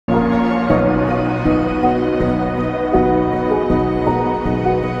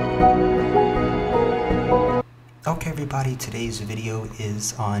Okay everybody, today's video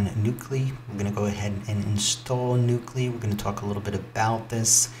is on Nuclei. We're going to go ahead and install Nuclei. We're going to talk a little bit about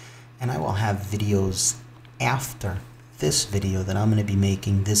this, and I will have videos after this video that I'm going to be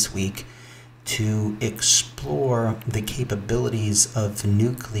making this week to explore the capabilities of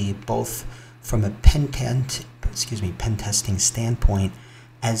Nuclei both from a pen testing standpoint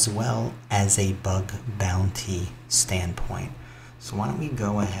as well as a bug bounty standpoint. So why don't we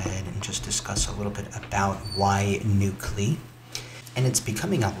go ahead and just discuss a little bit about why Nuclei, and it's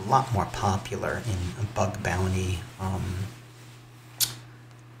becoming a lot more popular in bug bounty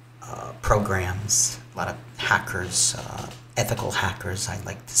programs. A lot of hackers, ethical hackers I'd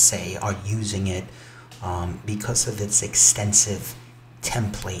like to say, are using it because of its extensive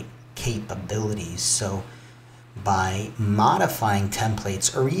template capabilities. So by modifying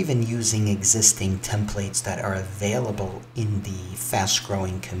templates or even using existing templates that are available in the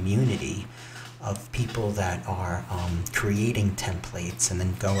fast-growing community of people that are creating templates and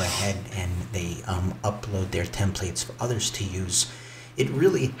then go ahead and they upload their templates for others to use, it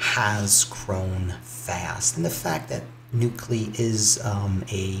really has grown fast. And the fact that Nuclei is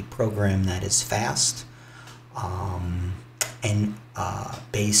a program that is fast and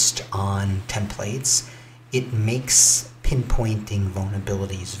based on templates, it makes pinpointing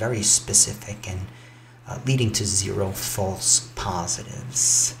vulnerabilities very specific and leading to zero false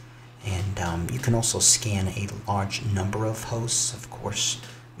positives. And you can also scan a large number of hosts. Of course,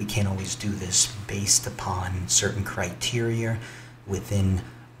 we can't always do this based upon certain criteria within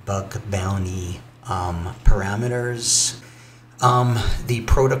bug bounty parameters. The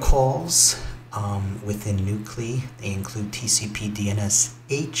protocols within Nuclei, they include TCP, DNS,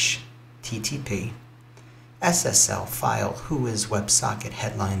 HTTP, SSL, file, whois, WebSocket,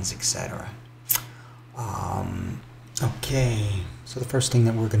 headlines, etc. Okay, so the first thing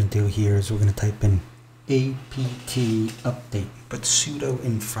that we're going to do here is we're going to type in apt update, put sudo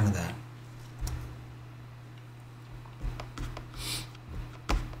in front of that.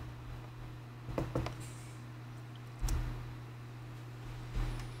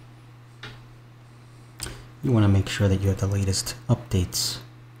 You want to make sure that you have the latest updates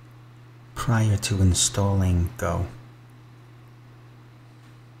prior to installing Go.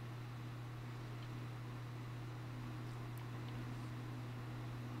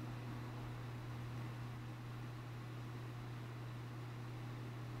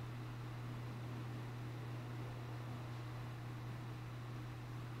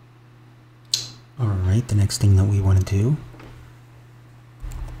 Alright, the next thing that we want to do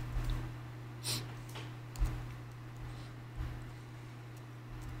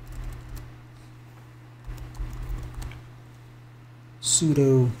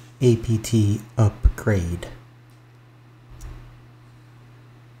sudo apt upgrade.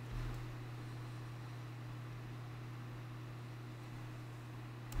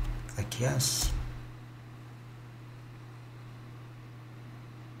 Click yes.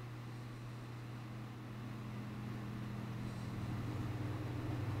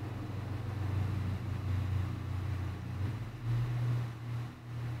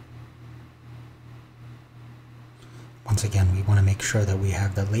 Once again, we want to make sure that we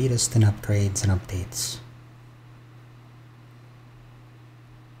have the latest in upgrades and updates.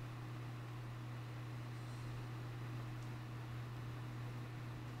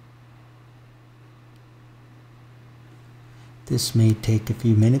 This may take a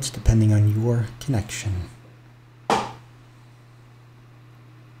few minutes depending on your connection.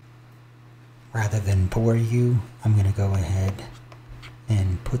 Rather than bore you, I'm going to go ahead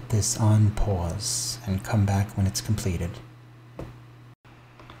and put this on pause and come back when it's completed.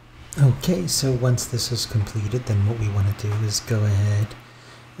 Okay, so once this is completed, then what we want to do is go ahead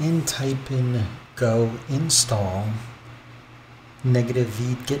and type in go install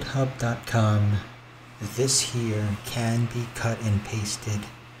 -v.github.com. This here can be cut and pasted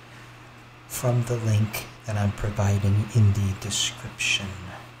from the link that I'm providing in the description.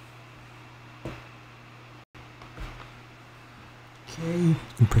 Okay,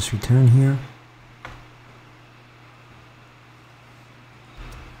 and press return here.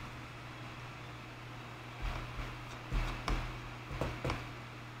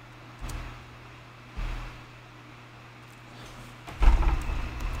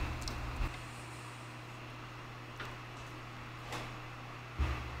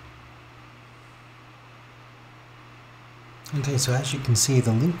 Okay, so as you can see,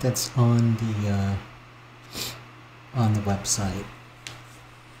 the link that's on the website,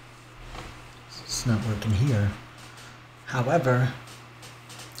 it's not working here. However,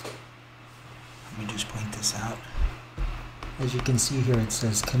 let me just point this out. As you can see here, it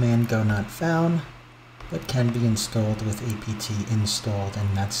says command go not found. but can be installed with apt installed,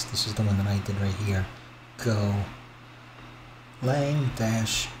 and this is the one that I did right here. Go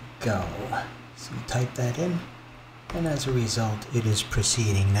lang-go. So we type that in, and as a result it is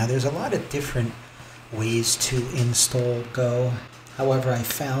proceeding. Now there's a lot of different ways to install Go. However, I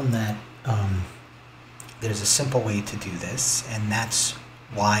found that there's a simple way to do this, and that's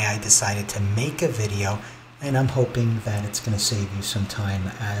why I decided to make a video, and I'm hoping that it's going to save you some time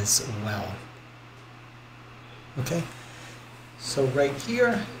as well. Okay, so right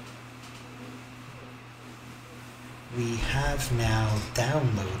here we have now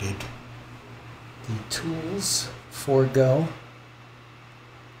downloaded the tools for Go.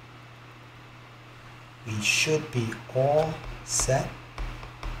 We should be all set.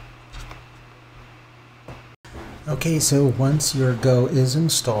 Okay, so once your Go is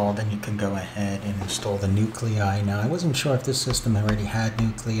installed, then you can go ahead and install the Nuclei. Now, I wasn't sure if this system already had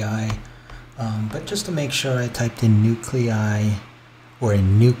Nuclei, but just to make sure, I typed in Nuclei, or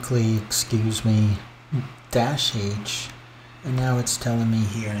in Nuclei, excuse me, -H, and now it's telling me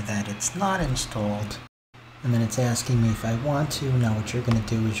here that it's not installed, and then it's asking me if I want to. Now what you're going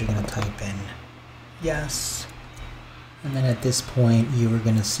to do is you're going to type in yes, and then at this point you are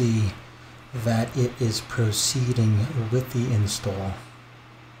going to see that it is proceeding with the install.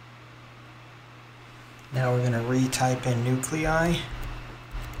 Now we're going to retype in Nuclei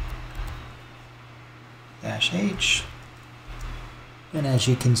 -H, and as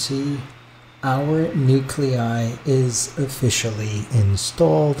you can see, our Nuclei is officially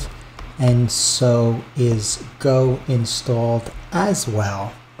installed, and so is Go installed as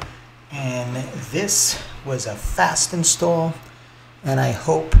well. And this was a fast install, and I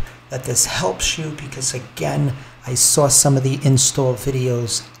hope that this helps you, because again, I saw some of the install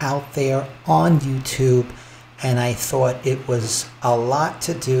videos out there on YouTube, and I thought it was a lot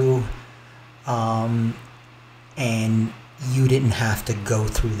to do, and you didn't have to go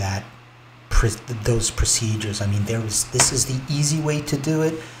through those procedures. I mean, this is the easy way to do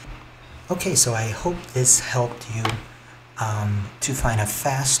it. Okay, so I hope this helped you to find a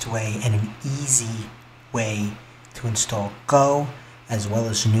fast way and an easy way to install Go as well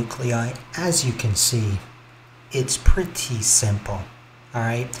as Nuclei. As you can see, it's pretty simple. All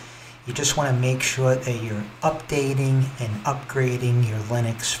right, you just want to make sure that you're updating and upgrading your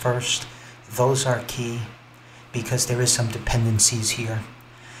Linux first. Those are key, because there is some dependencies here.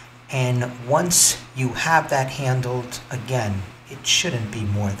 And once you have that handled, again, it shouldn't be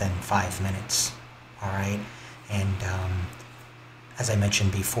more than 5 minutes. All right, and as I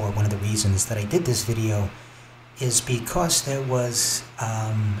mentioned before, one of the reasons that I did this video is because there was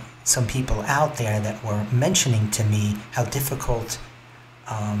some people out there that were mentioning to me how difficult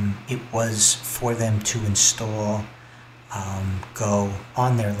it was for them to install Go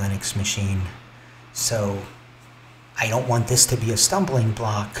on their Linux machine. So I don't want this to be a stumbling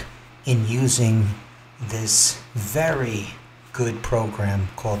block in using this very good program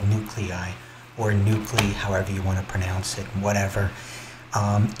called Nuclei, or Nuclei, however you want to pronounce it, whatever.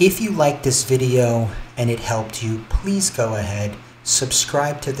 If you liked this video and it helped you, please go ahead,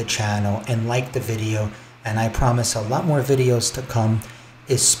 subscribe to the channel, and like the video, and I promise a lot more videos to come,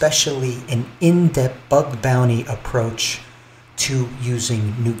 especially an in-depth bug bounty approach to using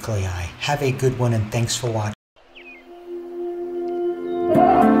Nuclei. Have a good one, and thanks for watching.